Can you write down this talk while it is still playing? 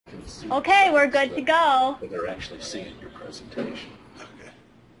Okay, we're good to go. But they're actually seeing your presentation.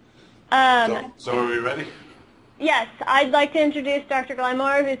 Okay. So are we ready? Yes, I'd like to introduce Dr.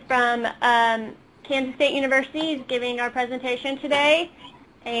 Glymour, who's from Kansas State University. He's giving our presentation today,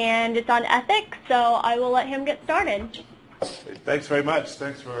 and it's on ethics, so I will let him get started. Thanks very much.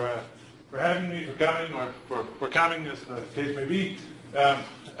 Thanks for having me, for coming, or for coming, as the case may be.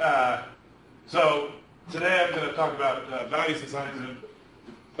 So today I'm going to talk about values and science.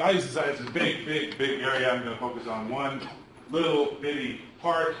 Values and science is a big area. I'm going to focus on one little bitty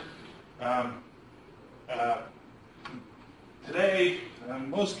part. Today, I'm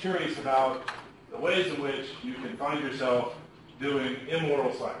most curious about the ways in which you can find yourself doing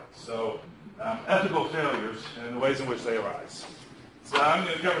immoral science. So, ethical failures and the ways in which they arise. So I'm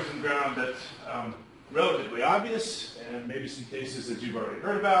going to cover some ground that's relatively obvious, and maybe some cases that you've already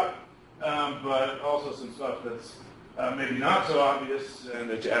heard about, but also some stuff that's maybe not so obvious and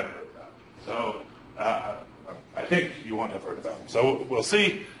that you haven't heard about. So I think you won't have heard about them. So we'll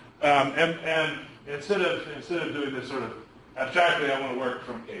see. And instead of doing this sort of abstractly, I want to work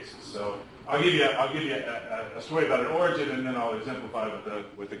from cases. So I'll give you a story about an origin, and then I'll exemplify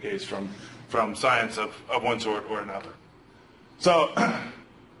with the case from science of one sort or another. So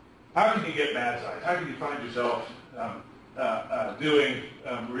how can you get bad science? How can you find yourself doing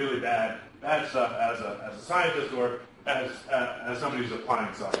really bad stuff as a scientist, or as somebody who's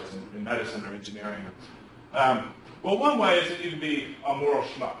applying science in medicine or engineering? Well, one way is that you can be a moral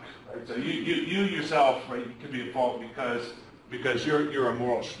schmuck. Right? So you yourself, right, you can be at fault because you're a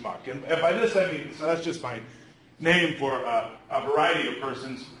moral schmuck. And by this I mean, so that's just my name for a variety of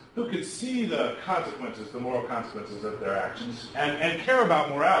persons who can see the consequences, the moral consequences of their actions, and care about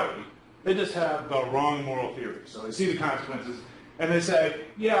morality. They just have the wrong moral theory. So they see the consequences, and they say,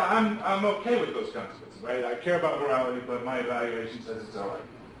 yeah, I'm okay with those consequences, right? I care about morality, but my evaluation says it's all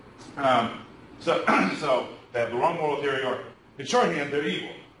right. So they have the wrong moral theory, or in shorthand, they're evil,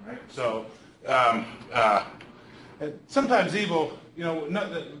 right? So sometimes evil,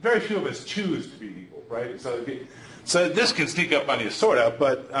 very few of us choose to be evil, right? So this can sneak up on you, sort of,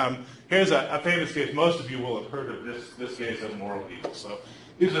 but here's a famous case. Most of you will have heard of this case of moral evil. So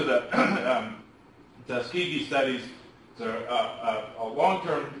these are the Tuskegee studies. They're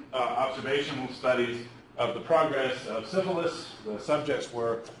long-term observational studies of the progress of syphilis. The subjects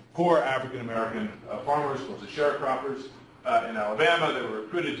were poor African-American farmers, mostly sharecroppers in Alabama. They were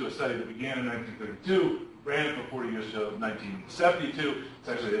recruited to a study that began in 1932, ran for 40 years till 1972. It's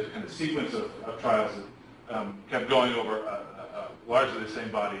actually a kind of sequence of trials that kept going over largely the same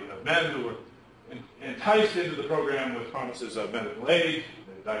body of men who were enticed into the program with promises of medical aid.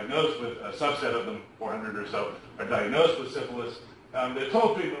 They're diagnosed with a subset of them, 400 or so, are diagnosed with syphilis. They're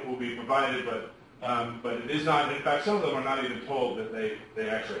told treatment will be provided, but it is not. In fact, some of them are not even told that they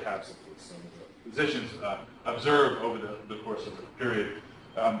actually have syphilis. Some of the physicians observe over the course of the period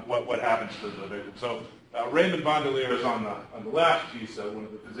what happens to the victim. So Raymond Bondelier is on the left. He's one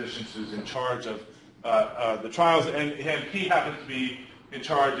of the physicians who's in charge of the trials, and he happens to be in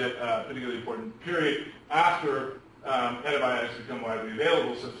charge at a particularly important period after antibiotics become widely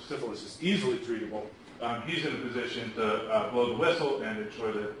available, so syphilis is easily treatable. He's in a position to blow the whistle and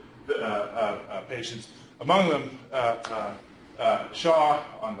ensure that patients, among them Shaw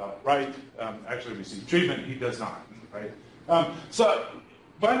on the right, actually received treatment. He does not, right? So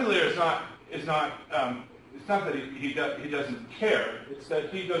Bondelier is not it's not that he doesn't care. It's that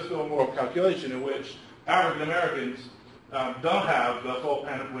he goes through a moral calculation in which African Americans don't have the full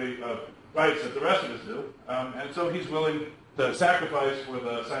panoply of rights that the rest of us do, and so he's willing to sacrifice for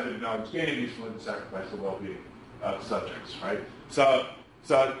the scientific knowledge gain. He's willing to sacrifice the well-being of subjects, right? So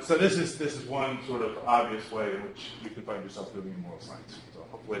this is one sort of obvious way in which you can find yourself doing moral science. So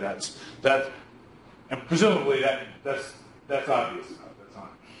hopefully that's and presumably that's obvious enough.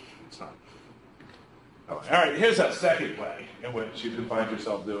 It's not. All right, here's a second way in which you can find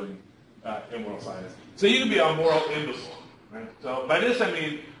yourself doing immoral science. So you can be a moral imbecile, right? So by this I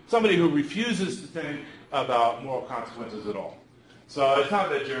mean somebody who refuses to think about moral consequences at all. So it's not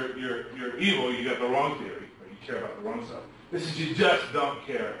that you're evil, you got the wrong theory, or you care about the wrong stuff. This is you just don't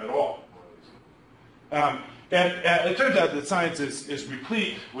care at all. And it turns out that science is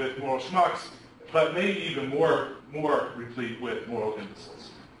replete with moral schmucks, but maybe even more replete with moral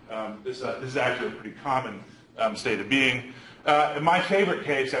imbeciles. This is actually a pretty common state of being. In my favorite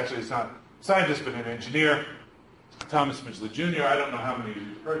case, actually, it's not a scientist, but an engineer, Thomas Midgley Jr. I don't know how many of you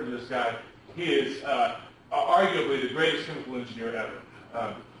have heard of this guy. He is arguably the greatest chemical engineer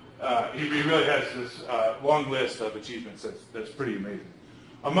ever. He really has this long list of achievements that's pretty amazing.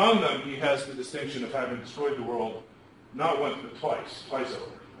 Among them, he has the distinction of having destroyed the world not once but twice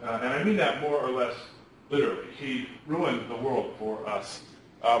over. and I mean that more or less literally. He ruined the world for us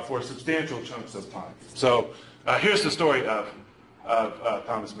for substantial chunks of time. So here's the story of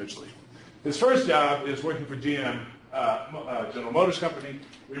Thomas Midgley. His first job is working for GM, General Motors Company,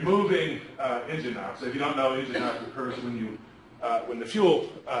 removing engine knobs. So if you don't know, engine knock occurs when the fuel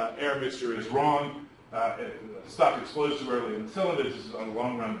air mixture is wrong, stuff explodes too early in the cylinder. This is, on the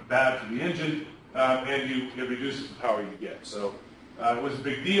long run, bad for the engine, and it reduces the power you get. So it was a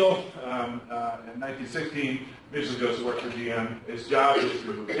big deal. In 1916, Midgley goes to work for GM. His job is to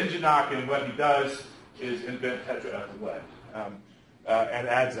remove engine knock, and what he does is invent tetraethyl lead and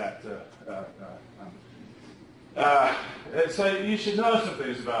adds that to. So you should know some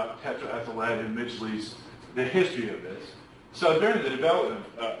things about tetraethyl lead and the history of this. So during the development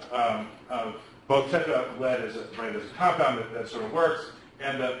of both tetraethyl lead as a compound that sort of works,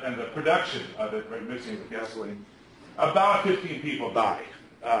 and the production of it, mixing with gasoline, about 15 people die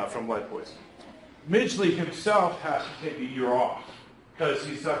from lead poisoning. Midgley himself has to take a year off because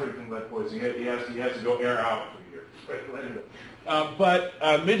he's suffering from lead poisoning. He has to go air out for a year. But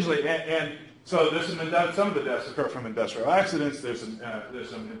Midgley, and so some of the deaths occur from industrial accidents. There's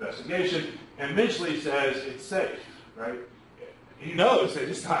some investigation, and Midgley says it's safe, right? He knows that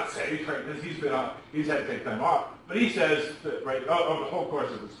it's not safe, right? Because he's had to take time off. But he says that, right, over the whole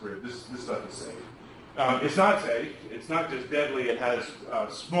course of his career, this stuff is safe. It's not safe. It's not just deadly. It has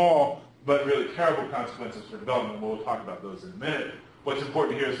small but really terrible consequences for development. We'll talk about those in a minute. What's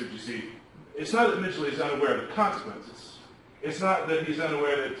important here is that you see, it's not that Midgley is unaware of the consequences. It's not that he's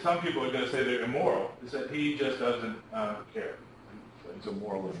unaware that some people are going to say they're immoral. It's that he just doesn't care. He's a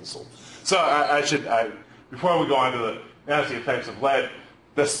moral imbecile. So before we go on to the nasty effects of lead,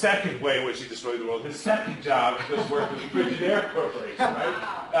 the second way in which he destroyed the world, his second job is to work with the Frigid Air Corporation,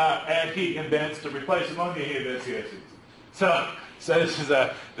 right? And he invents, to replace ammonia, he invents the AC. So this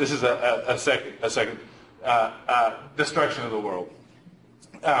is a second destruction of the world.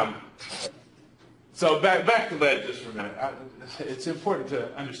 So back to lead just for a minute. It's important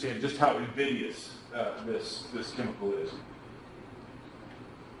to understand just how invidious this chemical is.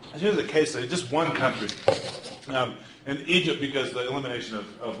 Here's a case study, just one country. In Egypt, because the elimination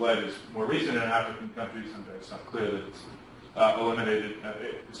of lead is more recent in African countries, and it's not clear that it's eliminated.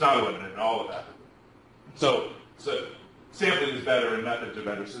 It's not eliminated in all of that. So sampling is better and methods are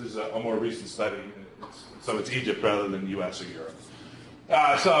better. So this is a more recent study. So it's Egypt rather than U.S. or Europe.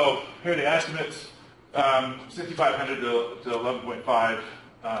 So here are the estimates. 6,500 to 11.5,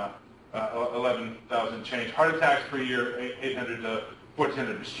 11,000 change heart attacks per year, 800 to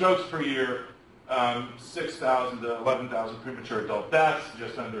 1,400 strokes per year, 6,000 to 11,000 premature adult deaths,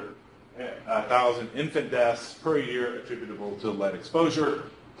 just under 1,000 infant deaths per year attributable to lead exposure.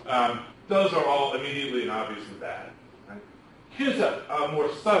 Those are all immediately and obviously bad. Right? Here's a more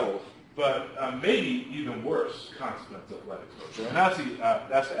subtle, but maybe even worse consequence of lead exposure, and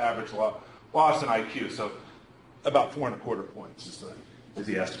that's the average loss in IQ. So about 4.25 points is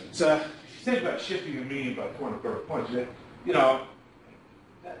the estimate. So if you think about shifting the mean by 4.25 points,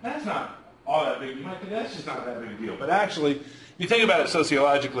 that's not all that big. You might think that's just not that big a deal. But actually, if you think about it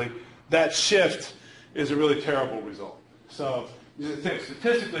sociologically, that shift is a really terrible result. So you think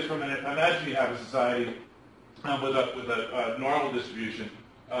statistically for a minute, imagine you have a society with a normal distribution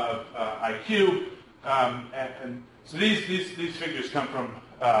of IQ, and so these figures come from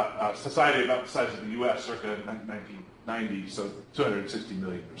a society about the size of the U.S. circa 1990, so 260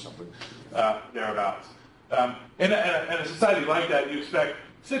 million or something, thereabouts. In a society like that, you expect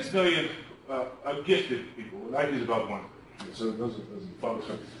 6 million gifted people with IQs above 1. So those are folks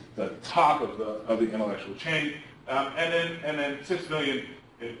from the top of the intellectual chain, and then 6 million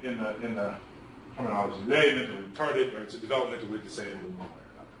in the terminology today, mentally retarded, or it's a developmentally disabled in one way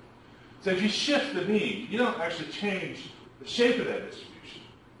or another. So if you shift the mean, you don't actually change the shape of that distribution.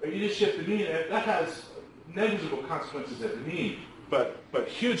 Right? You just shift the mean, and that has negligible consequences at the mean, but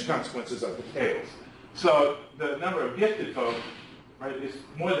huge consequences at the tails. So the number of gifted folks, right, is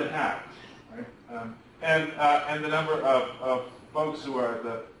more than half, right? And the number of folks who are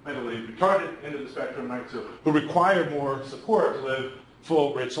the mentally retarded end of the spectrum, right, so who require more support to live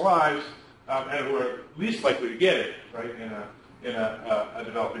full, rich lives, and who are least likely to get it, right, in a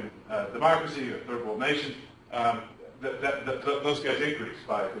developing democracy or third world nation, those guys increase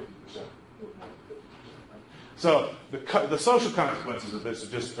by 50%. So the social consequences of this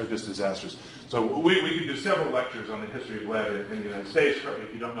are just disastrous. So we could do several lectures on the history of lead in the United States.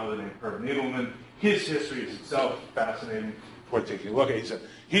 If you don't know the name Herb Needleman, his history is itself fascinating. Worth taking a look at.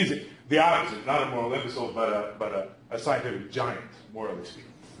 He's the opposite, not a moral imbecile, but a scientific giant, morally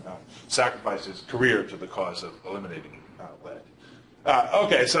speaking. Sacrificed his career to the cause of eliminating lead.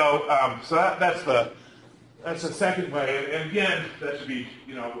 Okay, so that's the second way, and again, that should be,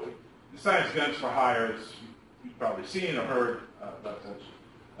 science guns for hire, as you've probably seen or heard about such.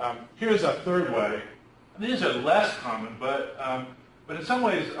 Here's a third way. These are less common, but in some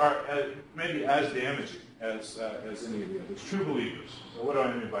ways are maybe as damaging as any of the others. True believers. So what do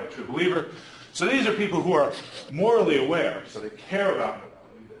I mean by true believer? So these are people who are morally aware, so they care about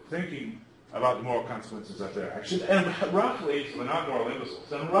morality, they're thinking about the moral consequences of their actions, and roughly, so they're not moral imbeciles,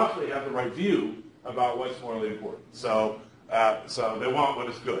 and roughly have the right view about what's morally important. So they want what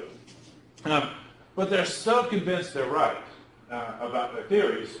is good. But they're so convinced they're right about their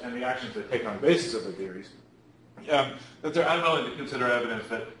theories and the actions they take on the basis of their theories that they're unwilling to consider evidence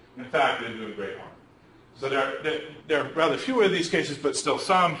that, in fact, they're doing great harm. So there are rather fewer of these cases, but still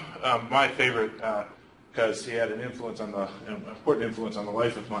some. My favorite, because he had an important influence on the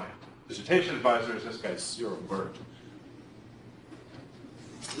life of my dissertation advisor, is this guy, Cyril Bird.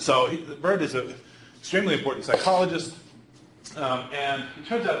 So Bird is an extremely important psychologist, and he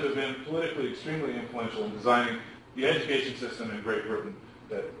turns out to have been politically extremely influential in designing the education system in Great Britain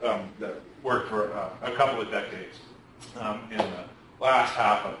that worked for a couple of decades in the last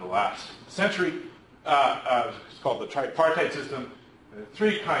half of the last century. It's called the tripartite system. There are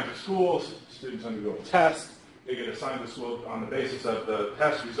three kinds of schools. Students undergo a test. They get assigned to school on the basis of the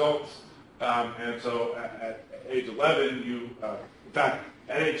test results. And so at age 11, in fact,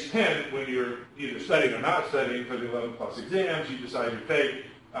 at age 10, when you're either studying or not studying for the 11 plus exams, you decide your fate.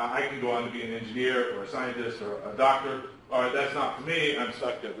 I can go on to be an engineer or a scientist or a doctor, or that's not for me. I'm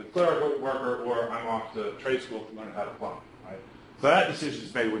stuck as a clerical worker, or I'm off to trade school to learn how to plumb. Right? So that decision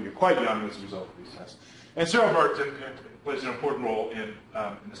is made when you're quite young as a result of these tests. And Cyril Bird plays an important role in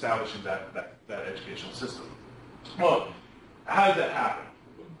establishing that educational system. Well, how does that happen?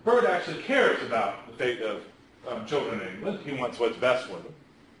 Bird actually cares about the fate of children in England. He wants what's best for them.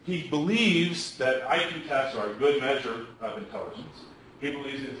 He believes that IQ tests are a good measure of intelligence. He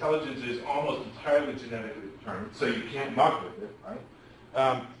believes intelligence is almost entirely genetically determined, so you can't muck with it,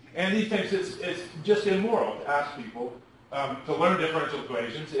 right? And he thinks it's just immoral to ask people to learn differential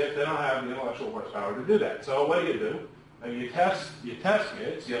equations if they don't have the intellectual horsepower to do that. So what do? You test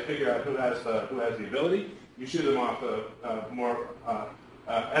kids. You figure out who has the ability. You shoot them off more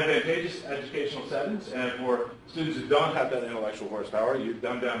advantageous educational settings, and for students who don't have that intellectual horsepower, you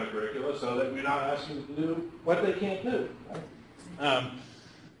dumb down the curricula so that you're not asking them to do what they can't do. Right?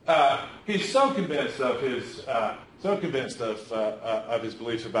 He's so convinced of his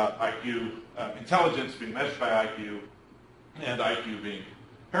beliefs about IQ, intelligence being measured by IQ, and IQ being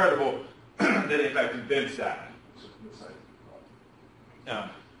heritable, that in fact invents that.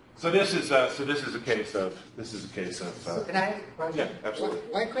 So this is a case of. So can I ask a question? Yeah, absolutely.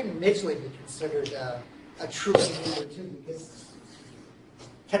 Why couldn't Midgley be considered a true believer too? Because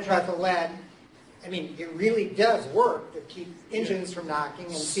tetraethyl lead, I mean, it really does work to keep engines from knocking,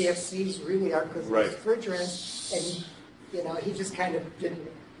 and CFCs really are good refrigerants, and he just kind of didn't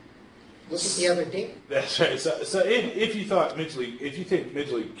look at the other day. That's right. So if you think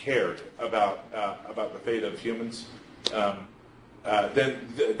Midgley cared about the fate of humans, then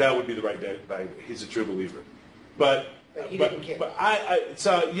that would be the right day. He's a true believer. But he didn't care.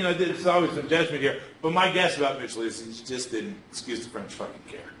 So there's always some judgment here. But my guess about Midgley is he just didn't, excuse the French, fucking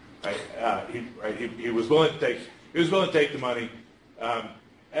care. Right? He was willing to take the money,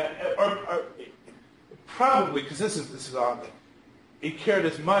 or probably because this is odd. He cared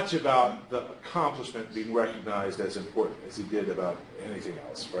as much about the accomplishment being recognized as important as he did about anything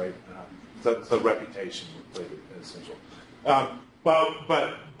else. Right? The reputation played an essential.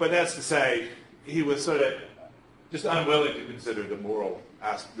 But that's to say, he was sort of just unwilling to consider the moral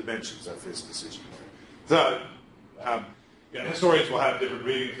dimensions of his decision. So, historians will have different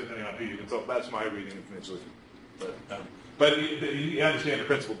readings depending on who you consult. That's my reading of Midgley. But you understand the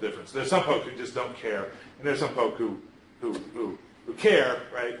principal difference. There's some folk who just don't care, and there's some folk who care,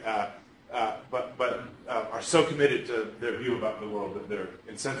 right? But are so committed to their view about the world that they're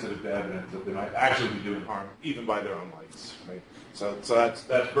insensitive to evidence that they might actually be doing harm, even by their own lights. Right? So that's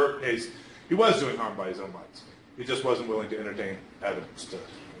Burke's case. He was doing harm by his own lights. He just wasn't willing to entertain evidence to.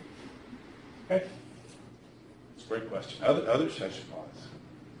 Okay, that's a great question. Others, I should pause.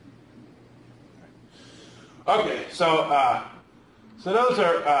 Okay, so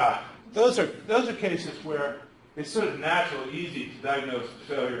those are cases where it's sort of naturally easy to diagnose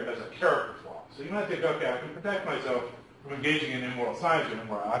failure as a character flaw. So you might think, okay, I can protect myself from engaging in immoral science or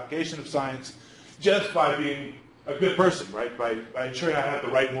immoral application of science just by being a good person, right? By ensuring I have the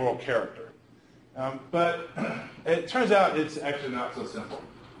right moral character. But it turns out it's actually not so simple.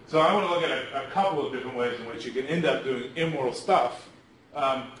 So I want to look at a couple of different ways in which you can end up doing immoral stuff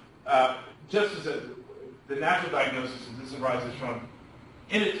just as the natural diagnosis, and this arises from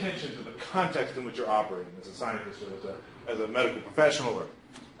inattention to the context in which you're operating as a scientist or as a medical professional or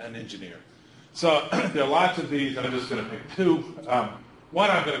an engineer. So there are lots of these, and I'm just going to pick two. One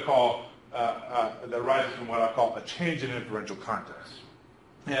I'm going to call, that arises from what I call a change in inferential context.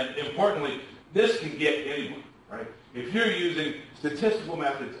 And importantly, this can get anyone, right? If you're using statistical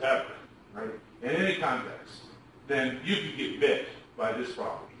methods ever, right, in any context, then you can get bit by this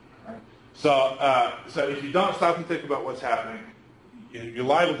problem, right? So, so if you don't stop and think about what's happening, you're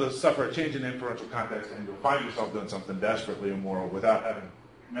liable to suffer a change in inferential context, and you'll find yourself doing something desperately immoral without having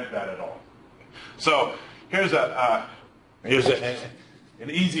meant that at all. So here's an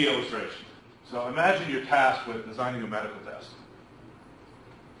easy illustration. So imagine you're tasked with designing a medical test.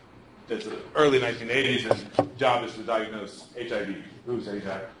 It's the early 1980s, and the job is to diagnose HIV. Who's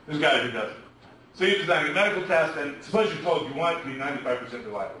HIV? Who's got it? Who doesn't? So you're designing a medical test, and suppose you're told you want it to be 95%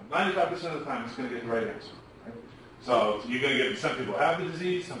 reliable. 95% of the time, it's going to get the right answer. Right? So you're going to get some people have the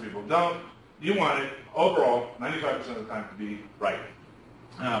disease, some people don't. You want it, overall, 95% of the time to be right.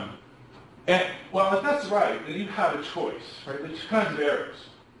 And, well, if that's right, then you have a choice. Right? There's two kinds of errors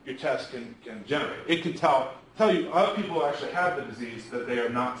your test can generate. It can tell you other people who actually have the disease that they are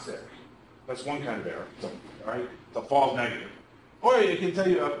not sick. That's one kind of error. All right? It's a false negative. Or it can tell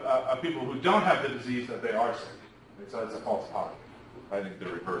you people who don't have the disease that they are sick. Right? So it's a false positive. I think the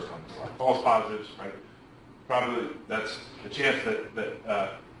reverse comes to life. False positives, right? Probably that's the chance that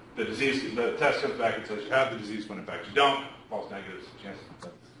the test comes back and says you have the disease when in fact you don't. False negatives, chance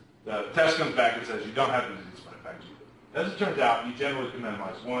the test comes back and says you don't have the disease when in fact you do. As it turns out, you generally can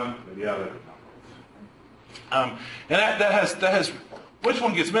minimize one or the other, not both. And that has which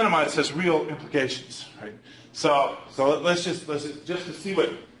one gets minimized has real implications, right? So let's just to see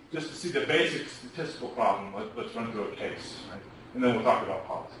the basic statistical problem. Let's run through a case, right? And then we'll talk about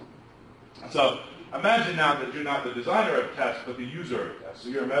policy. So imagine now that you're not the designer of the test, but the user of the test. So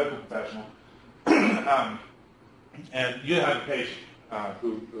you're a medical professional, and you have a patient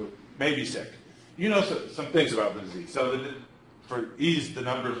who may be sick. You know some things about the disease. So for ease, the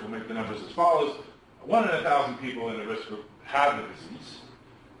numbers, we'll make the numbers as follows. 1 in 1,000 people in the risk group have the disease.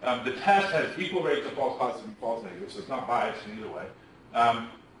 The test has equal rates of false positives and false negatives, so it's not biased in either way.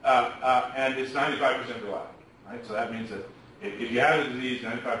 And it's 95% reliable, right? So that means that if you have the disease,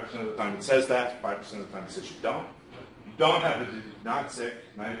 95% of the time it says that, 5% of the time it says you don't. You don't have the disease, you're not sick,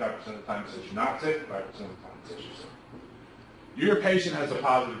 95% of the time it says you're not sick, 5% of the time it says you're sick. Your patient has a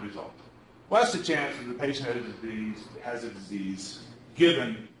positive result. What's the chance that the patient has a disease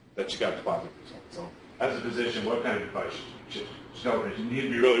given that you got the positive result? So as a physician, what kind of advice should you tell the patient? You need to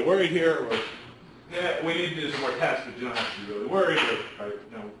be really worried here, or yeah, we need to do some more tests, but you don't have to be really worried, or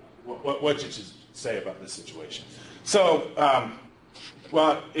you know, what you should say about this situation. So,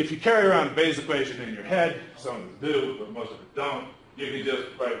 well, if you carry around the Bayes equation in your head, some of us do, but most of us don't, you can just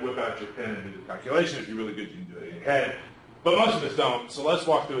whip out your pen and do the calculation. If you're really good, you can do it in your head. But most of us don't, so let's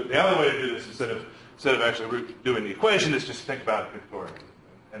walk through it. The other way to do this, instead of actually doing the equation, is just think about it pictorially.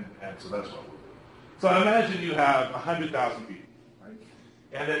 And so that's what we'll do. So imagine you have 100,000 people, right?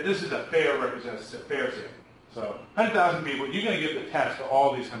 And that this is a fair representative, a fair sample. So 100,000 people, you're going to give the test to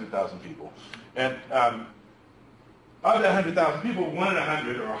all these 100,000 people. And of that 100,000 people, 1 in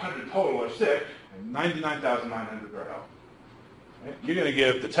 100, or 100 total, are sick, and 99,900 are healthy. Right? You're going to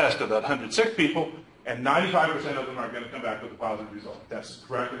give the test to that 100 sick people, and 95% of them are going to come back with a positive result. The test is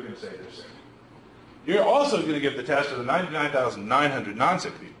correctly going to say they're sick. You're also going to give the test to the 99,900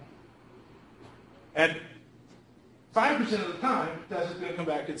 non-sick people. And 5% of the time, the test is going to come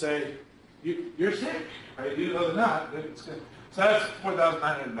back and say, you're sick, right? Even though they're not, it's good. So that's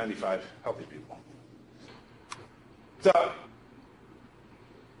 4,995 healthy people. So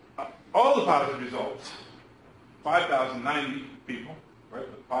all the positive results, 5,090 people, right,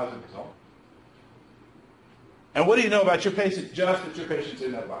 with a positive result. And what do you know about your patient, just that your patient's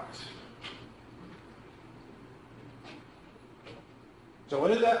in that box? So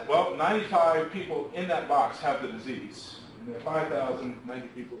what is that? Well, 95 people in that box have the disease. And there are 5,090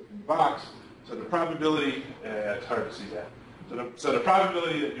 people in the box. So the probability, it's hard to see that. So the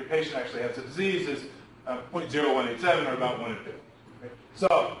probability that your patient actually has the disease is 0.0187, or about 1 in 50. Okay?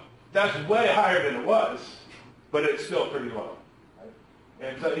 So that's way higher than it was, but it's still pretty low. Right?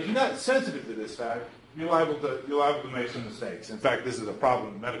 And so if you're not sensitive to this fact, you're liable to make some mistakes. In fact, this is a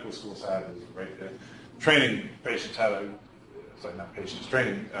problem medical schools have, is right, training patients how to, sorry, not patients,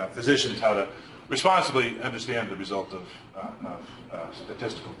 training physicians how to responsibly understand the result of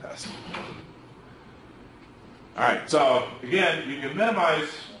statistical tests. All right, so again, you can minimize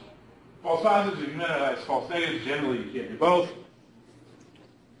false positives, you can minimize false negatives. Generally, you can't do both.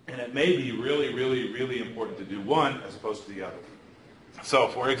 it may be really, really, really important to do one as opposed to the other. So,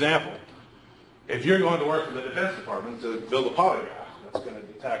 for example, if you're going to work for the Defense Department to build a polygraph that's going to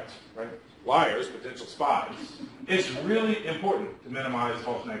detect, right, liars, potential spies, it's really important to minimize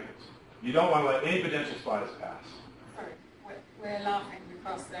false negatives. You don't want to let any potential spies pass. Sorry, we're laughing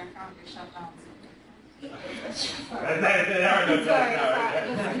because they're currently shut down. There are no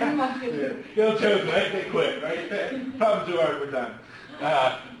You'll choose, right? They quit, right? Problems too hard, we're done.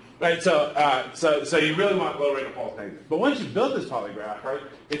 Right, so you really want low rate of false negatives. But once you've built this polygraph, right,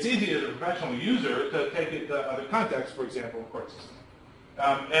 it's easy as a professional user to take it to other contexts, for example, court system.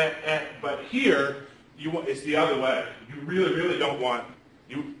 But here, it's the other way. You really, really don't want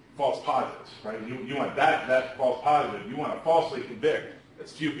false positives, right? You want that false positive. You want to falsely convict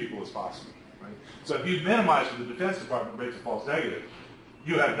as few people as possible. Right? So if you've minimized for the Defense Department rates of false negative,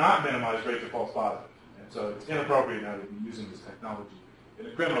 you have not minimized rates of false positive. And so it's inappropriate now to be using this technology in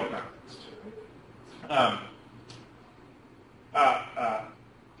a criminal context. Right?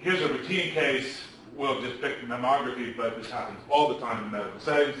 Here's a routine case. We'll just pick mammography, but this happens all the time in medical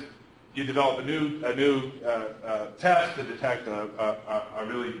settings. You develop a new test to detect a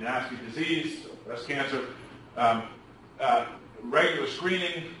really nasty disease, breast cancer. Regular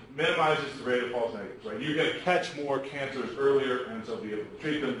screening minimizes the rate of false negatives. Right? You're going to catch more cancers earlier, and so be able to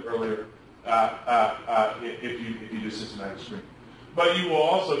treat them earlier if you do systematic screening. But you will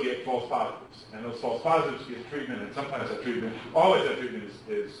also get false positives, and those false positives get treatment, and sometimes that treatment, always that treatment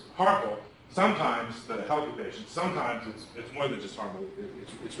is harmful. Sometimes the healthy patients, sometimes it's more than just harmful,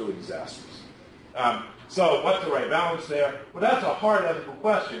 it's really disastrous. So what's the right balance there? Well, that's a hard ethical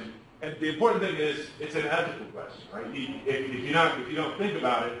question, and the important thing is it's an ethical question, right? If you don't think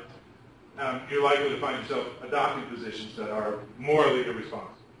about it, you're likely to find yourself adopting positions that are morally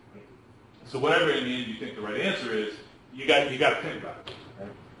irresponsible. Right? So whatever in the end you think the right answer is, you got to think about it.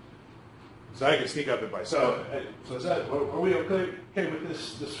 Right? So I can sneak up and buy. So is that, are we okay with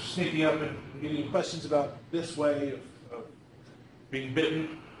this sneaking up and getting any questions about this way of being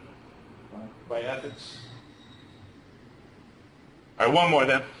bitten by ethics? All right, one more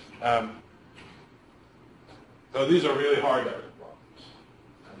then. So these are really hard ethical problems.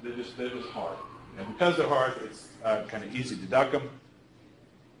 They're just hard. And because they're hard, it's kind of easy to duck them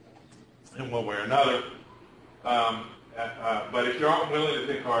in one way or another. But if you aren't willing to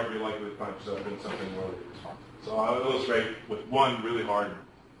think hard, you're likely to find yourself in something morally irresponsible. So I'll illustrate with one really hard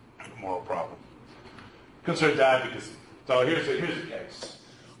moral problem. Concerns advocacy. So here's the case.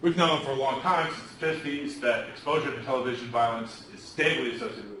 We've known for a long time, since the 50s, that exposure to television violence is stably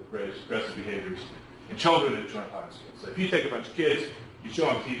associated with aggressive behaviors in children in joint high schools. So if you take a bunch of kids, you show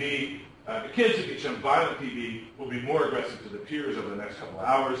them TV, the kids who get shown violent TV will be more aggressive to their peers over the next couple of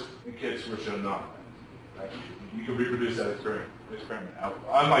hours than kids who are shown non-violent. Right? You can reproduce that experiment out.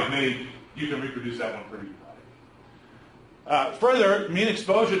 Unlike many, you can reproduce that one pretty well. Further, mean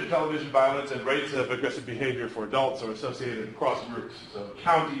exposure to television violence and rates of aggressive behavior for adults are associated across groups, so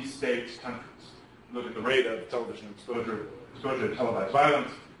counties, states, countries. Look at the rate of television exposure to televised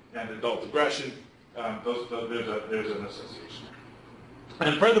violence and adult aggression. There's an association.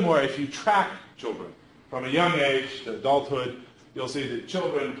 And furthermore, if you track children from a young age to adulthood, you'll see that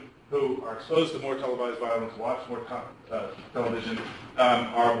children who are exposed to more televised violence, watch more television,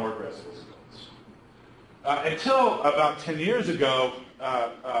 are more aggressive as adults. Until about 10 years ago,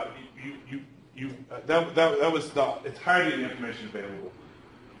 that was the entirety of the information available.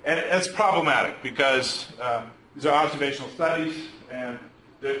 And it's problematic because these are observational studies, and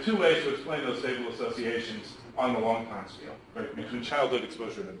there are two ways to explain those stable associations on the long time scale, right, between childhood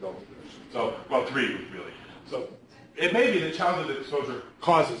exposure and adult aggression. So, well, three, really. So it may be that childhood exposure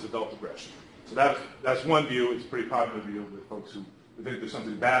causes adult aggression. So that's one view. It's a pretty popular view with folks who think there's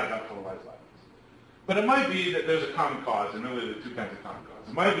something bad about televised violence. But it might be that there's a common cause, and really there are two kinds of common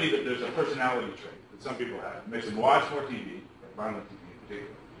causes. It might be that there's a personality trait that some people have. It makes them watch more TV, violent TV in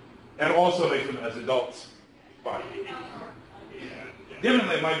particular, and also makes them, as adults, violent.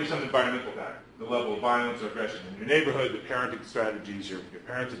 Differently, it might be some environmental factor, the level of violence or aggression in your neighborhood, the parenting strategies your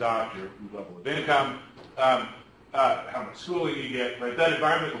parents adopt, your level of income, how much schooling you get. Right? That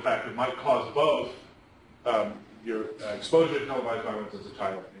environmental factor might cause both your exposure to televised violence as a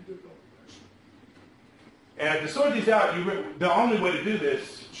child and to adult aggression. And to sort these out, the only way to do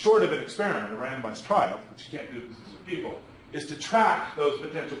this, short of an experiment, a randomized trial, which you can't do with people, is to track those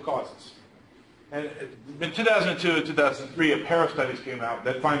potential causes. And in 2002 and 2003, a pair of studies came out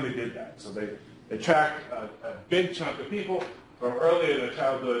that finally did that. So they tracked a big chunk of people from early in their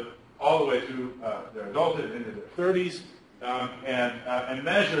childhood all the way through their adulthood into their 30s, and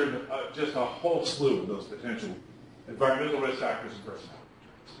measured just a whole slew of those potential environmental risk factors and personality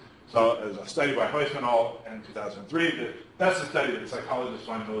traits. So there's a study by Huysman in 2003. That's the study that psychologists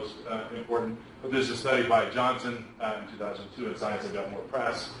find most important. But there's a study by Johnson in 2002 in Science That Got More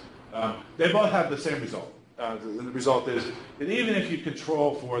Press. They both have the same result. The result is that even if you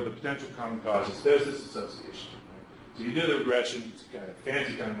control for the potential common causes, there's this association. Right? So you do the regression, it's kind of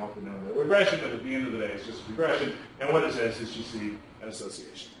fancy kind of multinomial regression, but at the end of the day, it's just regression. And what it says is you see an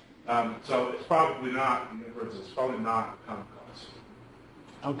association. So it's probably not, in other words, it's probably not a common cause.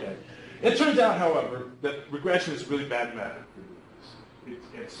 Okay. It turns out, however, that regression is a really bad method for doing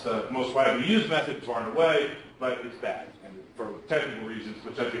this. It's the most widely used method far and away, but it's bad. And for technical reasons,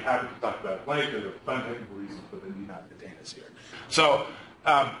 which I'd be happy to talk about at length, there are fun technical reasons, but they need not detain us here. So,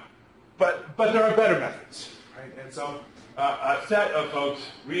 but there are better methods, right? And so a set of folks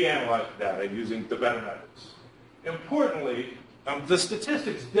reanalyzed the data using the better methods. Importantly, the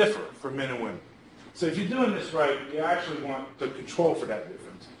statistics differ for men and women. So if you're doing this right, you actually want to control for that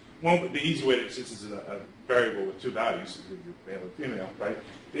difference. The easy way to, since it's a variable with two values, male and female, right?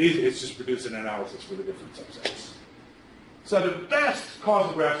 It's just produce an analysis for the different subsets. So the best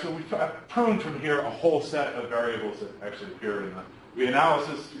causal graph, so we've pruned from here a whole set of variables that actually appear in the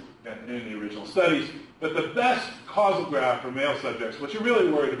reanalysis and in the original studies. But the best causal graph for male subjects, what you're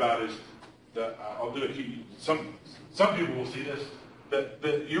really worried about is, I'll do it here, some people will see this,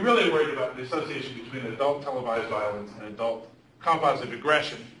 that you're really worried about the association between adult televised violence and adult composite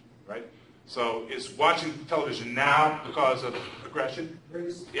aggression, right? So is watching television now the cause of aggression?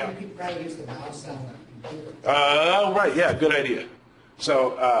 Bruce, Yeah. you could probably use the mouse on the computer. Oh, right, yeah, good idea.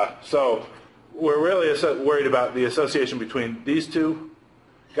 So we're really worried about the association between these two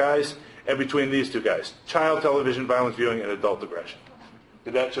guys and between these two guys. Child television violence viewing and adult aggression.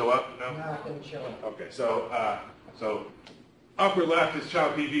 Did that show up? No? No, it didn't show up. Okay, so upper left is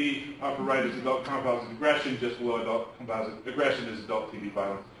child TV, upper right is adult composite aggression, just below adult composite aggression is adult TV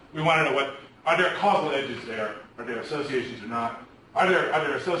violence. We want to know are there causal edges there? Are there associations or not? Are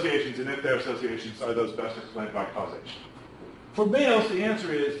there associations, and if there are associations, are those best explained by causation? For males, the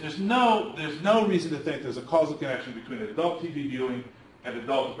answer is there's no reason to think there's a causal connection between adult TV viewing and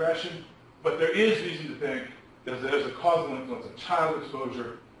adult aggression, but there is reason to think that there's a causal influence of child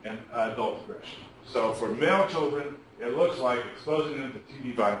exposure and adult aggression. So for male children, it looks like exposing them to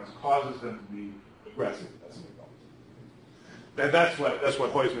TV violence causes them to be aggressive as an adult. And that's what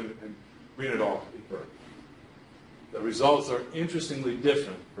Huysman and Green et al. Inferred. The results are interestingly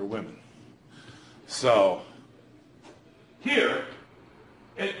different for women. So here,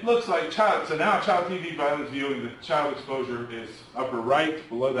 it looks like so now child TV violence viewing, the child exposure is upper right,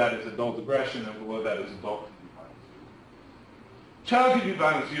 below that is adult aggression, and below that is adult TV violence. Child TV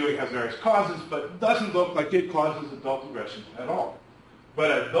violence viewing has various causes, but doesn't look like it causes adult aggression at all. But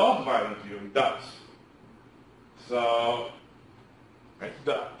adult violence viewing does. So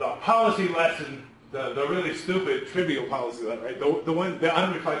the policy lesson, the really stupid, trivial policy lesson, right? The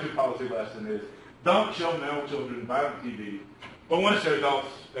unreflected policy lesson is don't show male children violent TV, but once they're adults,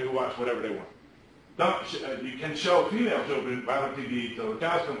 they can watch whatever they want. You can show female children violent TV till the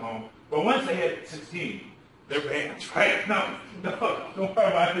cows come home, but once they hit 16, they're banned, right? No, don't worry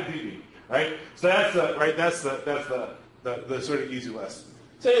about the TV, right? So that's the sort of easy lesson.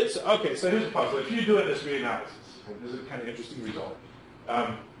 So here's the puzzle. If you're doing this reanalysis, this is a kind of interesting result.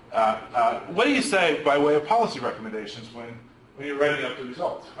 What do you say by way of policy recommendations when you're writing up the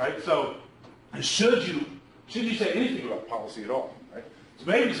results, right? So should you say anything about policy at all, right? So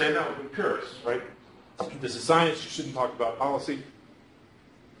maybe you say, no, we're purists, right? This is science, you shouldn't talk about policy.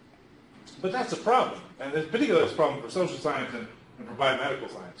 But that's a problem. And in particular, it's a problem for social science and for biomedical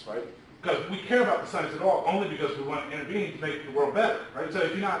science, right? Because we care about the science at all only because we want to intervene to make the world better, right? So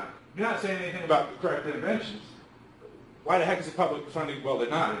if you're not saying anything about the correct interventions, why the heck is the public funding? Well, they're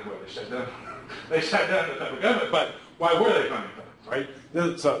not anyway. They shut down the federal government, but why were they funding things, right?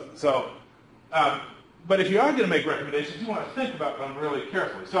 But if you are going to make recommendations, you want to think about them really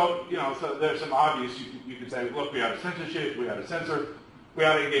carefully. So, so there's some obvious, you could say, look, we ought to censorship, we ought to censor, we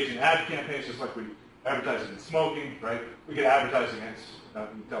ought to engage in ad campaigns just like we advertise against smoking, right? We could advertise against,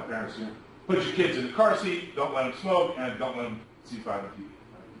 you tell parents, put your kids in the car seat, don't let them smoke, and don't let them see violent TV.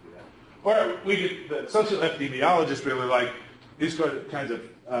 Or the social epidemiologists really like these kinds of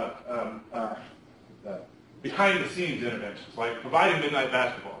behind-the-scenes interventions, like providing midnight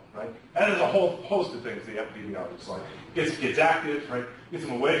basketball, right? And there's a whole host of things the epidemiologists like. Gets kids active, right? Gets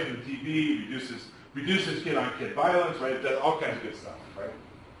them away from the TV, reduces kid-on-kid violence, right? Does all kinds of good stuff, right?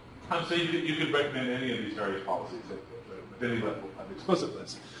 So you could recommend any of these various policies with any level of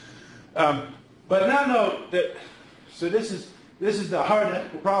explicitness. But now note that, so this is the hard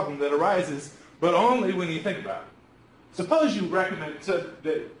ethical problem that arises, but only when you think about it. Suppose you recommend, so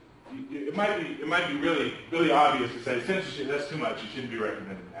that it might be really obvious to say censorship, that's too much, you shouldn't be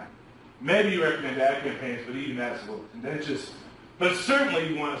recommending that. Maybe you recommend ad campaigns, but even that's a little contentious. But certainly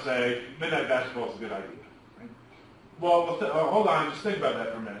you want to say midnight basketball is a good idea. Right? Well, hold on, just think about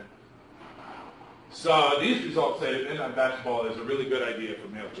that for a minute. So these results say that midnight basketball is a really good idea for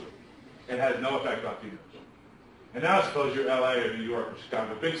male children. It has no effect on female children. And now suppose you're LA or New York or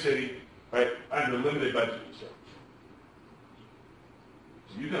Chicago, big city, right, under limited budget research.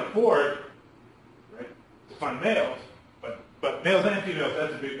 So you can afford, right, to fund males, but males and females,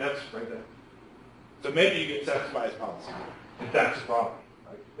 that's right there. So maybe you get satisfied policy. And that's a problem,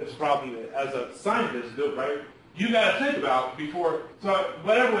 right? It's a problem that as a scientist, right, you got to think about before, so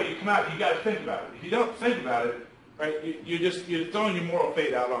whatever way you come out, you got to think about it. If you don't think about it, right, you're throwing your moral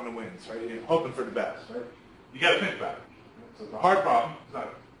fate out on the winds, right? You're hoping for the best, right? You got to think about it. So it's a hard problem. It's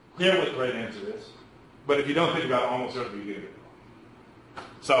not clear what the right answer is. But if you don't think about it, almost certainly you're going to get it wrong.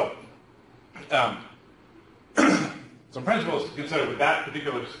 So, some principles to consider with that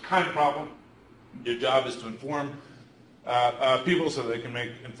particular kind of problem. Your job is to inform people so they can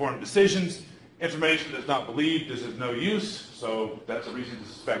make informed decisions. Information that's not believed is of no use, so that's a reason to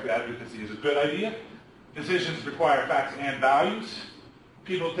suspect advocacy is a good idea. Decisions require facts and values.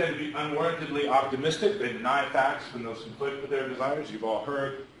 People tend to be unwarrantedly optimistic. They deny facts when those conflict with their desires. You've all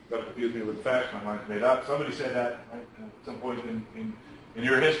heard, don't confuse me with facts, my mind's made up. Somebody said that, right, at some point in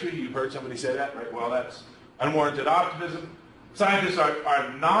your history. You've heard somebody say that, right? Well, that's unwarranted optimism. Scientists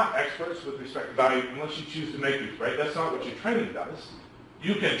are not experts with respect to value unless you choose to make it, right? That's not what your training does.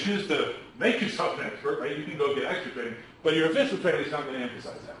 You can choose to make yourself an expert, right? You can go get extra training, but your official training is not going to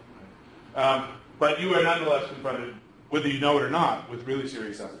emphasize that. Right? But you are nonetheless confronted, whether you know it or not, with really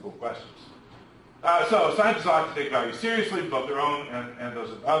serious ethical questions. So scientists ought to take value seriously, both their own and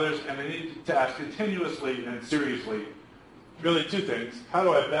those of others, and they need to ask continuously and seriously really two things. How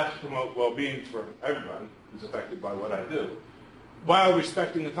do I best promote well-being for everybody who's affected by what I do, while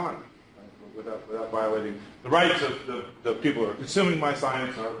respecting autonomy, right? without violating the rights of the people who are consuming my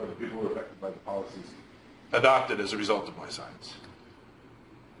science or the people who are affected by the policies adopted as a result of my science.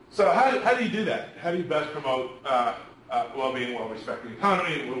 So how do you do that? How do you best promote well-being while respecting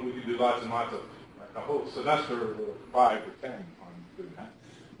autonomy? Well, we can do lots and lots of, a whole semester or 5 or 10 on doing that.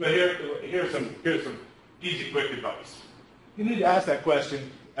 But here's some easy, quick advice. You need to ask that question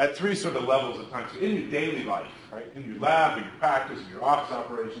at 3 sort of levels of time. So in your daily life, right, in your lab, in your practice, in your office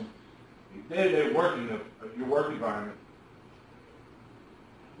operation, your day-to-day working of your work environment,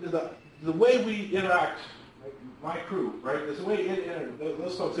 the way we interact, right, my crew, right, the way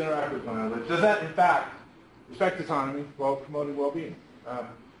those folks interact with one another, does that in fact respect autonomy while promoting well-being?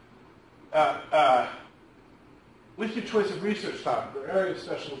 With your choice of research topic or area of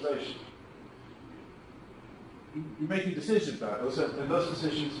specialization, you're making decisions about it, and those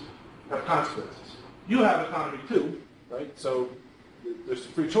decisions have consequences. You have autonomy too, right? So there's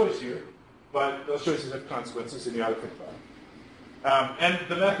free choice here, but those choices have consequences, and you ought to think about it. And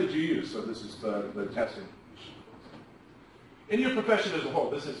the method you use, so this is the testing. In your profession as a whole,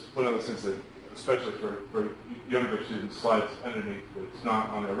 this is one of those things that, especially for younger students, slides underneath, it's not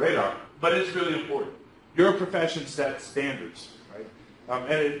on their radar, but it's really important. Your profession sets standards, right?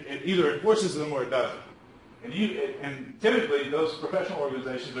 And it either enforces them or it doesn't. And typically, those professional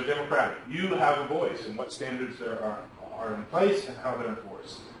organizations are democratic. You have a voice in what standards there are in place and how they're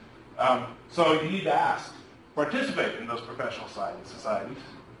enforced. So you need to ask, participate in those professional societies,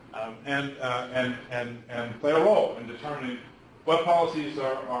 and play a role in determining what policies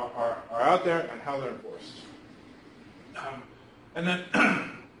are out there and how they're enforced. And then,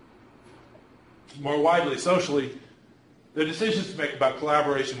 more widely, socially, the decisions to make about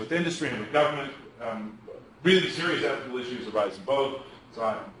collaboration with industry and with government. Really serious ethical issues arise in both. So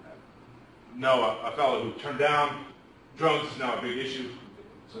I know a fellow who turned down drones is now a big issue.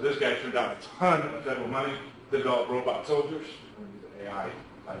 So this guy turned down a ton of federal money to develop robot soldiers, AI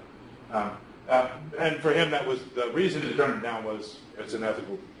type. And for him, that was the reason to turn it down was it's an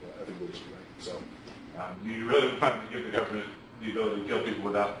ethical issue, right? So you really want to give the government the ability to kill people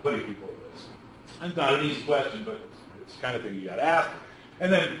without putting people at risk. It's not an easy question, but it's the kind of thing you got to ask.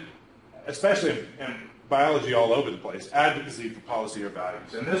 And then, especially in biology all over the place, advocacy for policy or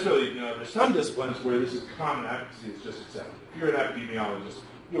values. And this really, there's some disciplines where this is common advocacy is just accepted. If you're an epidemiologist,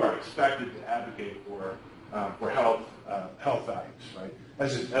 you are expected to advocate for health values, right?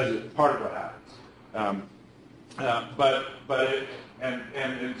 As a part of what happens.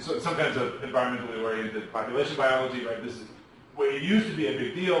 And so some kinds of environmentally oriented population biology, right? This is where it used to be a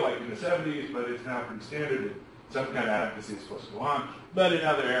big deal, like in the 70s, but it's now pretty standard. And some kind of advocacy is supposed to go on, but in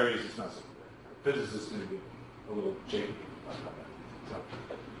other areas it's not so good. Physicists can be a little shaky about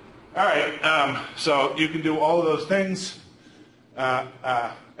that. All right, so you can do all of those things,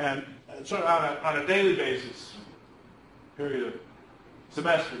 and sort of on a daily basis, period of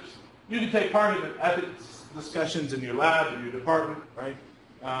semesters. You can take part in the ethics discussions in your lab, in your department, right?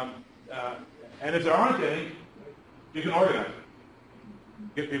 And if there aren't any, you can organize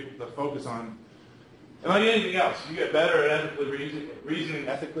it. Get people to focus on, and like anything else, you get better at ethically reasoning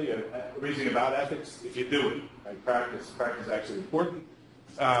ethically, and reasoning about ethics if you do it. Right? Practice is actually important.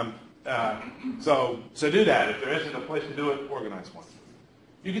 So do that. If there isn't a place to do it, organize one.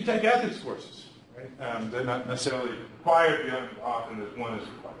 You can take ethics courses. Right? They're not necessarily required. Often one is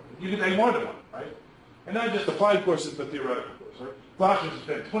required. You can take more than one, right? And not just applied courses, but theoretical courses. Right? Philosophers have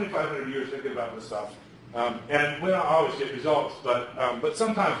spent 2,500 years thinking about this stuff, and we don't always get results, but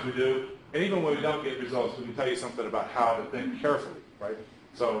sometimes we do. And even when we don't get results, we can tell you something about how to think carefully, right?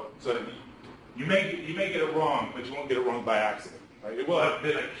 So you may get it wrong, but you won't get it wrong by accident. Right? It will have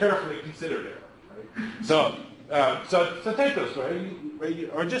been a carefully considered error. Right? So take those, right?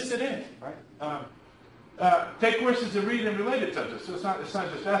 Or just sit in, right? Take courses in read and related subjects. So it's not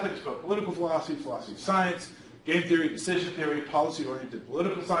just ethics, but political philosophy, philosophy of science, game theory, decision theory, policy-oriented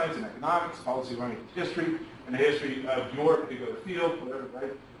political science and economics, policy-oriented history, and the history of your particular field, whatever,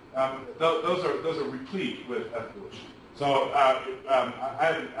 right? Those are replete with ethical issues. So I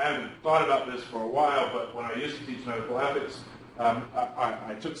haven't thought about this for a while, but when I used to teach medical ethics,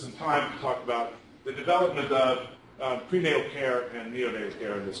 I took some time to talk about the development of prenatal care and neonatal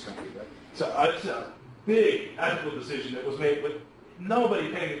care in this country. Right? So it's a big ethical decision that was made with nobody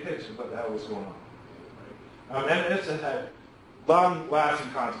paying attention to what the hell was going on. Right? And it's had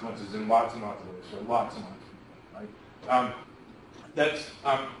long-lasting consequences in lots and lots of ways for lots and lots of people. Right?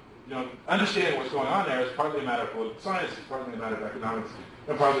 Understanding what's going on there is partly a matter of political science, it's partly a matter of economics,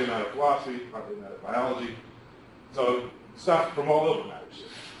 and partly a matter of philosophy, partly a matter of biology. So stuff from all over matters.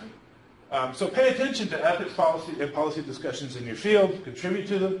 Right? So pay attention to ethics policy and policy discussions in your field, contribute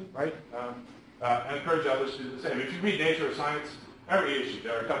to them, right? And encourage others to do the same. If you read Nature or Science, every issue,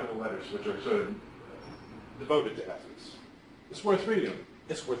 there are a couple of letters which are sort of devoted to ethics. It's worth reading.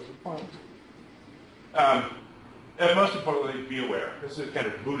 It's worth replying to. And most importantly, be aware. This is kind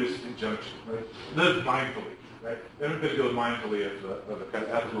of Buddhist injunction, right? Live mindfully, right? Everybody goes mindfully of the kind of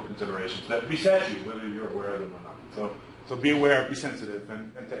ethical considerations that beset you, whether you're aware of them or not. So be aware, be sensitive,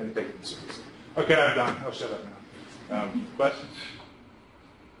 and take them seriously. Okay, I'm done. I'll shut up now. Questions?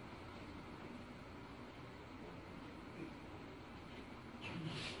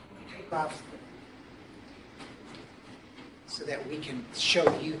 Take off so that we can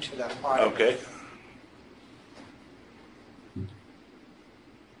show you to the audience. Okay.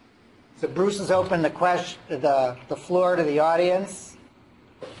 So Bruce has opened the floor to the audience.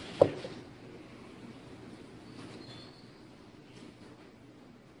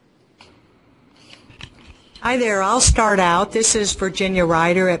 Hi there. I'll start out. This is Virginia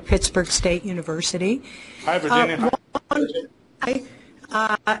Ryder at Pittsburgh State University. Hi, Virginia.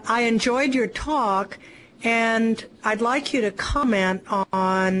 I enjoyed your talk, and I'd like you to comment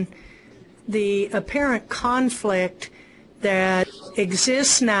on the apparent conflict that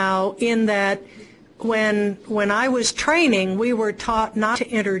exists now in that when I was training, we were taught not to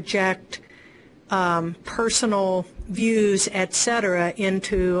interject personal views, etc.,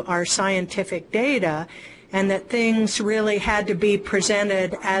 into our scientific data, and that things really had to be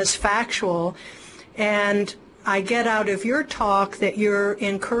presented as factual. And I get out of your talk that you're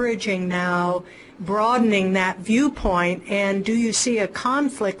encouraging now broadening that viewpoint, and do you see a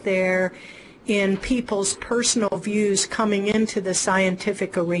conflict there in people's personal views coming into the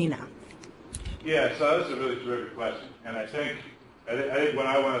scientific arena? Yeah, so that's a really terrific question. And I think what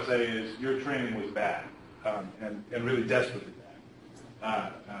I want to say is your training was bad, and really desperately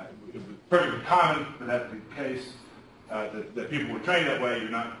bad. It was perfectly common for that to be the case, that people were trained that way.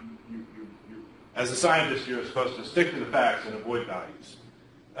 As a scientist, you're supposed to stick to the facts and avoid values.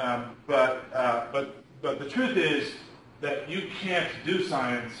 But the truth is that you can't do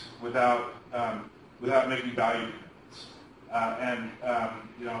science without making value commitments.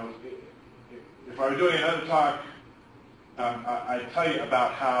 If I were doing another talk, I'd tell you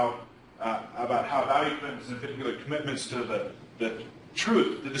about how value commitments, in particular commitments to the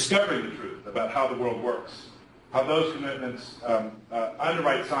truth, the discovering the truth about how the world works, how those commitments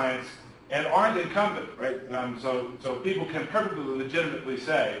underwrite science and aren't incumbent, right? So people can perfectly legitimately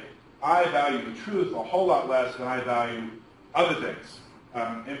say, I value the truth a whole lot less than I value other things.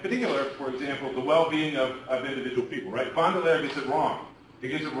 In particular, for example, the well-being of individual people, right? Baudelaire gets it wrong. He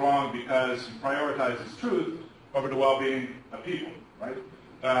gets it wrong because he prioritizes truth over the well-being of people, right?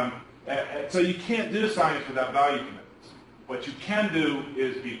 So you can't do science without value commitments. What you can do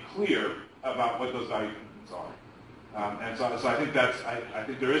is be clear about what those value commitments are. And so I think I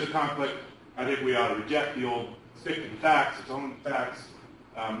think there is a conflict. I think we ought to reject the old stick to the facts, its own facts,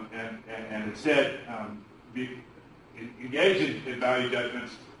 and instead engage in value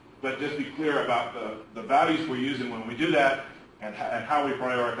judgments, but just be clear about the values we're using when we do that, and how we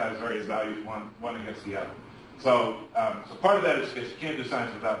prioritize various values one against the other. So part of that is because you can't do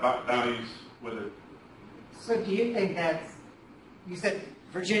science without values. So do you think that's, you said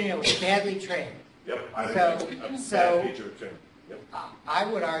Virginia was badly trained. Yep, I think that's a bad feature of training. Yep. I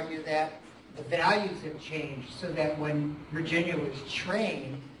would argue that the values have changed so that when Virginia was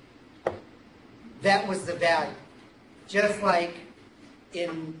trained, that was the value. Just like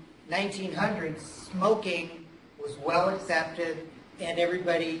in 1900s, smoking was well accepted and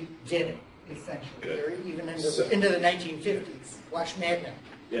everybody did it, essentially, or even into the 1950s. Watch Mad Men.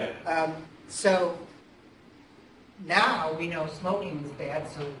 Yeah. So now we know smoking is bad,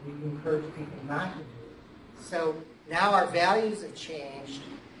 so we encourage people not to do it. So now our values have changed,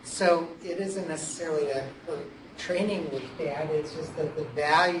 so it isn't necessarily that training was bad, it's just that the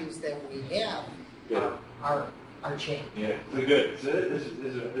values that we have are changed. Yeah, it's good. So this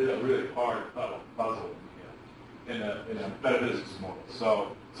is a really hard puzzle in a metaphysics model.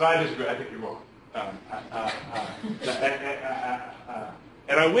 So I disagree. I think you're wrong.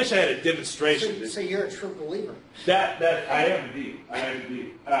 And I wish I had a demonstration. So you're a true believer. That I am indeed. I am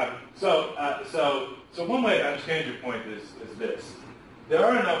indeed. So one way to understand your point is this: there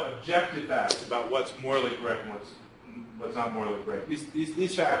are no objective facts about what's morally correct and what's not morally correct.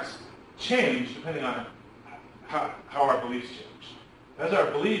 These facts change depending on how our beliefs change. As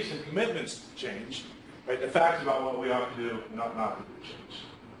our beliefs and commitments change, right, the facts about what we ought to do and not to do change.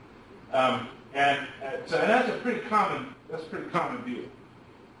 And that's a pretty common view.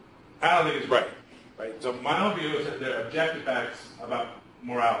 I don't think it's right. So my own view is that there are objective facts about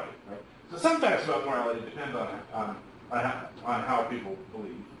morality. Right? So some facts about morality depend on how people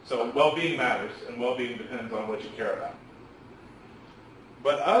believe. So well-being matters, and well-being depends on what you care about.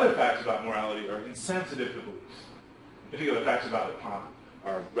 But other facts about morality are insensitive to beliefs. In particular, facts about economy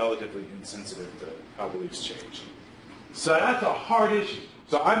are relatively insensitive to how beliefs change. So that's a hard issue.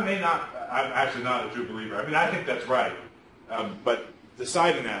 So I'm actually not a true believer. I mean, I think that's right. But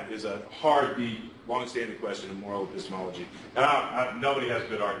deciding that is a hard, deep, long-standing question of moral epistemology. And nobody has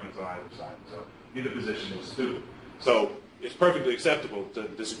good arguments on either side. So either position is stupid. So it's perfectly acceptable to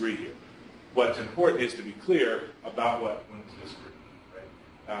disagree here. What's important is to be clear about what one is disagreeing.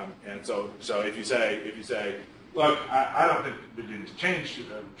 And so if you say, look, I don't think Virginia's changed.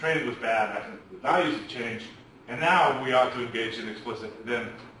 Training was bad. I think the values have changed, and now we ought to engage in explicit. Then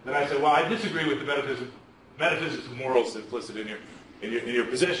I say, well, I disagree with the metaphysics of morals implicit in your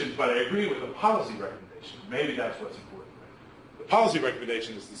position, but I agree with the policy recommendation. Maybe that's what's important. Right? The policy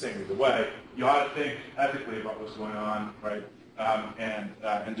recommendation is the same either way. You ought to think ethically about what's going on, right?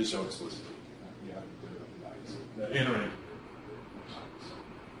 And do so explicitly. The entering.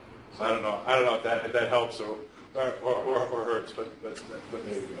 So I don't know if that helps or hurts, but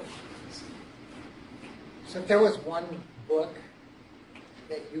there you go. So if there was one book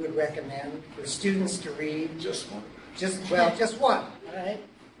that you would recommend for students to read, Just one. just one, all right?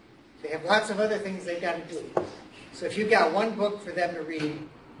 They have lots of other things they've got to do. So if you've got one book for them to read,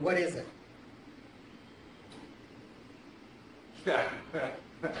 what is it?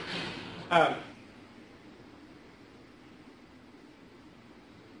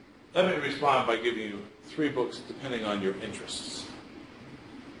 Let me respond by giving you 3 books depending on your interests.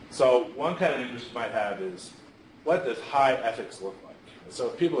 So one kind of interest you might have is, what does high ethics look like? So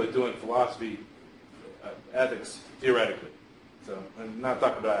if people are doing philosophy, ethics, theoretically, so I'm not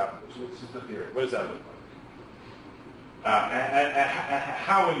talking about application, this is the theory. What does that look like? And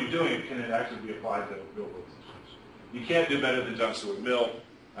how, when you're doing it, can it actually be applied to real-world situations? You can't do better than John Stuart Mill,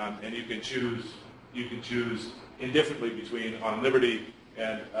 and you can choose indifferently between on liberty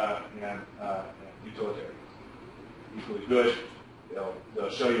and utilitarian. Equally good. They'll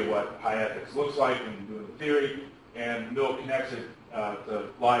show you what high ethics looks like when you're doing the theory, and Mill connects it to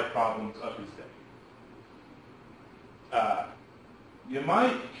live problems of his day. You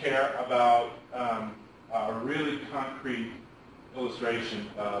might care about a really concrete illustration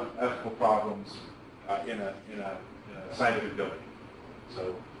of ethical problems in a scientific domain.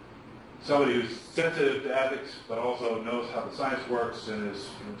 So somebody who's sensitive to ethics, but also knows how the science works and is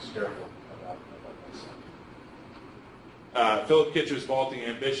careful about that. Philip Kitcher's Vaulting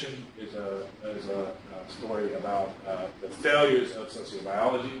Ambition is a story about the failures of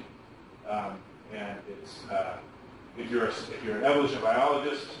sociobiology, and it's if you're an evolution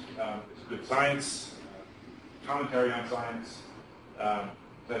biologist, it's good science. commentary on science,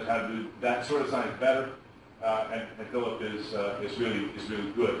 that how to do that sort of science better. And Philip is really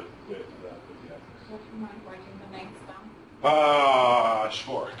good with the ethics. Would you mind writing the names down?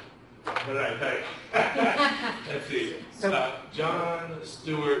 Sure. What did I think? Let's see. John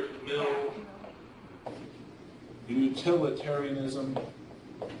Stuart Mill, Utilitarianism,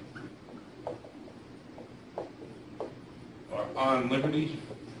 or On Liberty.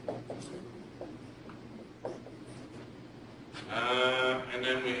 And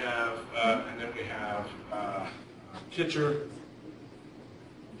then we have Kitcher.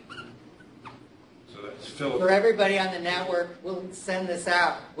 So that's Philip. For everybody on the network, we'll send this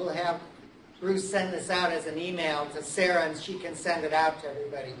out. We'll have Bruce send this out as an email to Sarah, and she can send it out to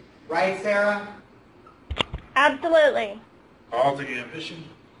everybody. Right, Sarah? Absolutely. All the ambition.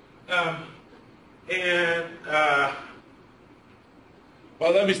 Well,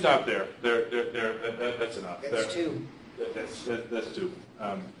 let me stop there. That's enough. That's two. That's two.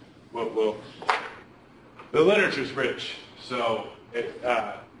 The literature's rich, so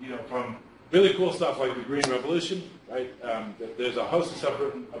from really cool stuff like the Green Revolution, right? There's a host of stuff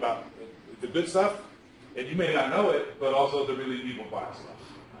written about the good stuff, and you may not know it, but also the really evil bad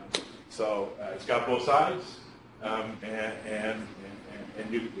stuff. So it's got both sides, and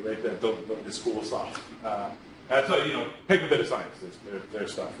you right there, the cool stuff. And so pick a bit of science.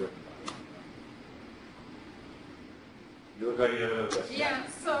 There's stuff written. You look like you have another question. Yeah,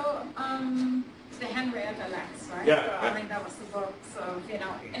 so the Henrietta Lacks, right? Yeah. So, I mean, that was the book, so,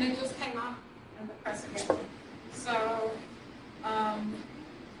 and it just came up in the press again. So,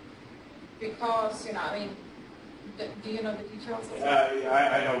 because, I mean, do you know the details of that?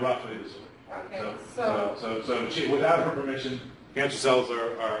 I know roughly the story. Okay, So she, without her permission, cancer cells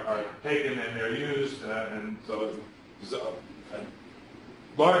are taken and they're used, and so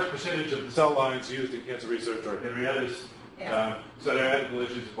a large percentage of the cell lines used in cancer research are Henrietta's. Yeah. So there are ethical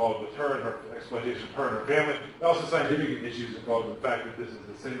issues involved with her and her exploitation of her and her family. There are also scientific issues involved with the fact that this is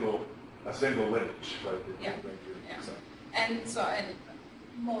a single lineage, right? Yeah. So. And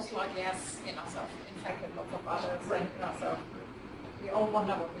most likely has, sort of infected lots of others, and, so we all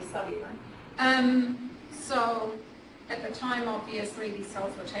wonder what we study, right? So at the time, obviously, these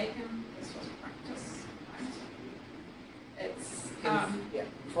cells were taken. This was practice, right? It's,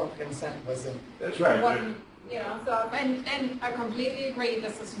 Informed consent wasn't. That's right. wasn't, so, and I completely agree,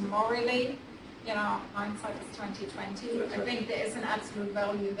 this is morally, hindsight is 2020. That's I right. think there is an absolute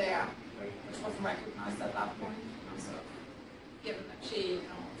value there, which wasn't recognized at that point, so, given that she,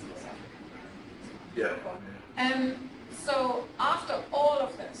 was South African. Yeah. So after all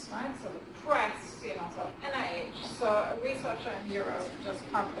of this, right, so the press, so NIH, so a researcher in Europe just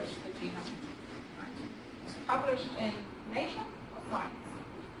published the genome, right? It was published in Nature of Science.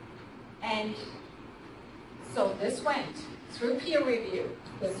 And so this went through peer review.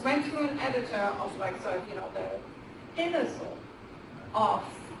 This went through an editor of the pinnacle of,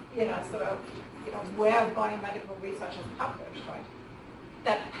 where biomedical research is published, right?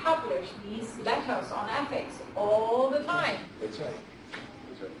 That publish these letters on ethics all the time. That's right.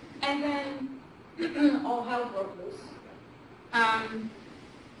 And then all hell broke loose.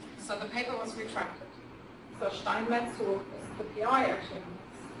 So the paper was retracted. So Steinmetz, who was the PI actually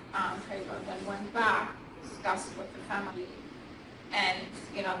on this paper, then went back, discussed with the family, and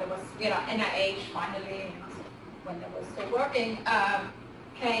there was NIH finally, when they were still working,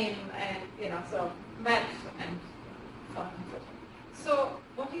 came and so met and so on and so forth. So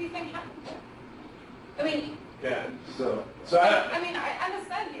what do you think happened there? I mean, Yeah. So I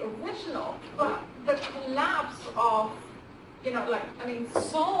understand the original, but the collapse of,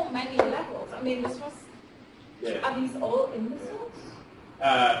 so many levels. I mean, this was, are these all imbeciles?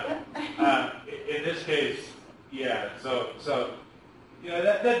 In this case, yeah. So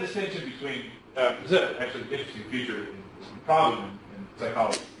that distinction between is actually an interesting feature in problem in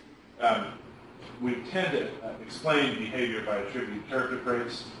psychology. We tend to explain behavior by attributing character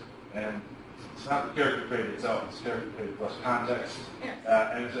traits, and it's not the character trait itself; it's character trait plus context.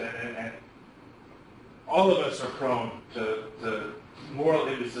 And all of us are prone to moral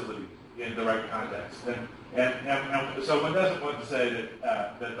imbecility in the right context. And so one doesn't want to say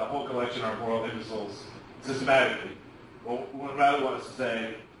that the whole collection are moral imbeciles systematically. Well, one rather wants to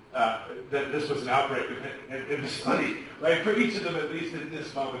say that this was an outbreak of imbecility, right? For each of them, at least in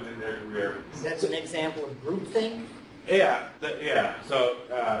this moment in their career. That's an example of groupthink? Yeah. So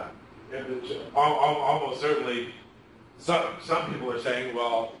almost certainly, some people are saying,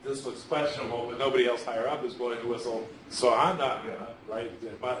 well, this looks questionable, but nobody else higher up is blowing the whistle, so I'm not gonna, right?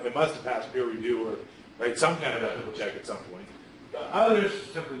 It must have passed peer review or right some kind of ethical check at some point. Others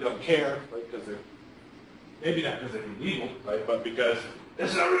simply don't care, right? Because Maybe not because they're illegal, right? But because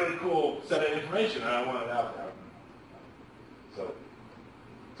this is a really cool set of information and I want it out there.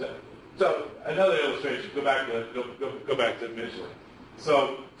 So another illustration. Go back to Midgley.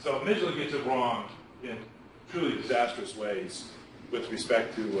 So Midgley gets it wrong in truly disastrous ways with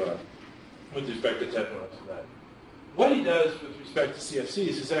respect to tetraethyl lead. What he does with respect to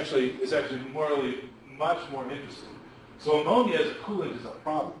CFCs is actually morally much more interesting. So ammonia as a coolant is a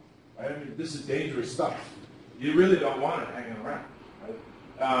problem. Right? I mean, this is dangerous stuff. You really don't want it hanging around. Right?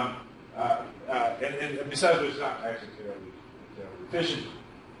 And besides, it's not actually terribly efficient.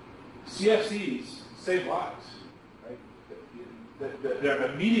 CFCs save lives. Right? Their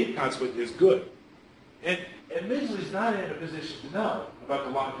immediate consequence is good. And Midgley's not in a position to know about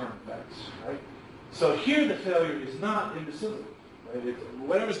the long-term effects. Right? So here the failure is not imbecility. Right?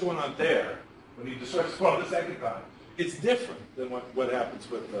 Whatever's going on there, when he destroys the second time, it's different than what happens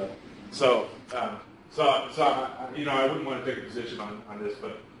with So I wouldn't want to take a position on this,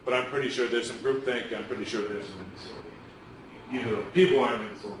 but I'm pretty sure there's some groupthink. I'm pretty sure there's some imbecility. Either people aren't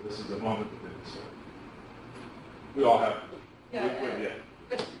imbecile. This is a moment of imbecility. We all have. Yeah.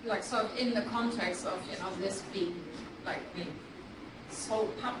 But like so, in the context of this being so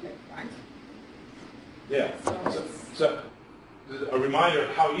public, right? Yeah. So a reminder of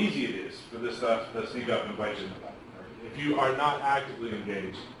how easy it is for this stuff to sneak up and bite you in the butt. If you are not actively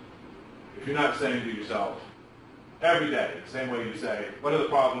engaged, if you're not saying to yourself every day, the same way you say, what are the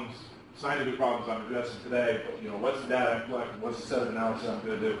problems, scientific problems I'm addressing today, what's the data I'm collecting, what's the set of analysis I'm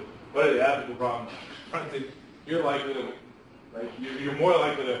going to do, what are the ethical problems I'm confronting, you're likely to, right, you're more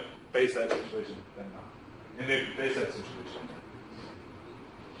likely to face that situation than not. And if you face that situation.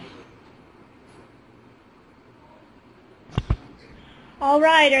 All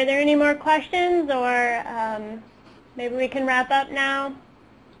right, are there any more questions, or maybe we can wrap up now?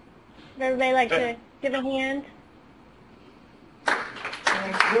 Would everybody like to give a hand?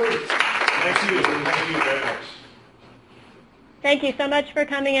 Thank you very much. Thank you so much for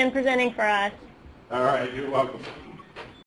coming and presenting for us. All right, you're welcome.